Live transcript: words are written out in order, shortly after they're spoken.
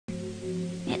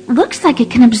looks like it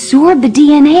can absorb the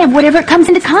DNA of whatever it comes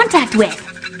into contact with.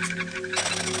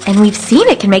 And we've seen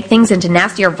it can make things into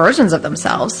nastier versions of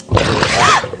themselves.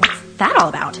 What's that all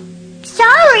about?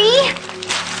 Sorry!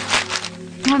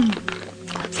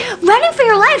 Running for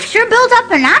your life sure builds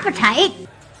up an appetite.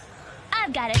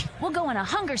 I've got it. We'll go on a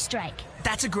hunger strike.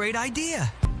 That's a great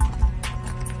idea.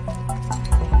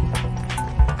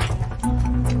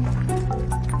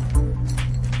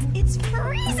 It's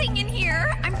freezing in here.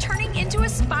 I'm turning into a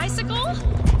spiesicle.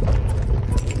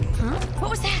 Huh?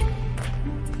 What was that?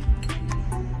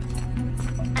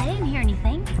 I didn't hear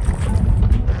anything.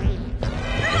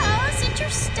 Gross, it's your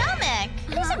stomach.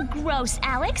 It isn't gross,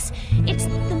 Alex. It's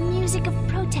the music of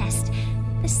protest.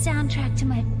 The soundtrack to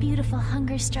my beautiful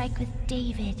hunger strike with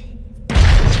David.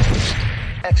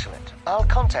 Excellent. I'll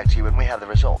contact you when we have the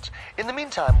results. In the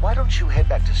meantime, why don't you head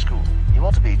back to school? You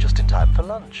ought to be just in time for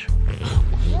lunch.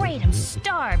 Great, I'm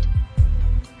starved.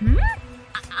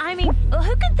 I mean,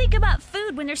 who can think about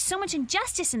food when there's so much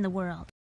injustice in the world?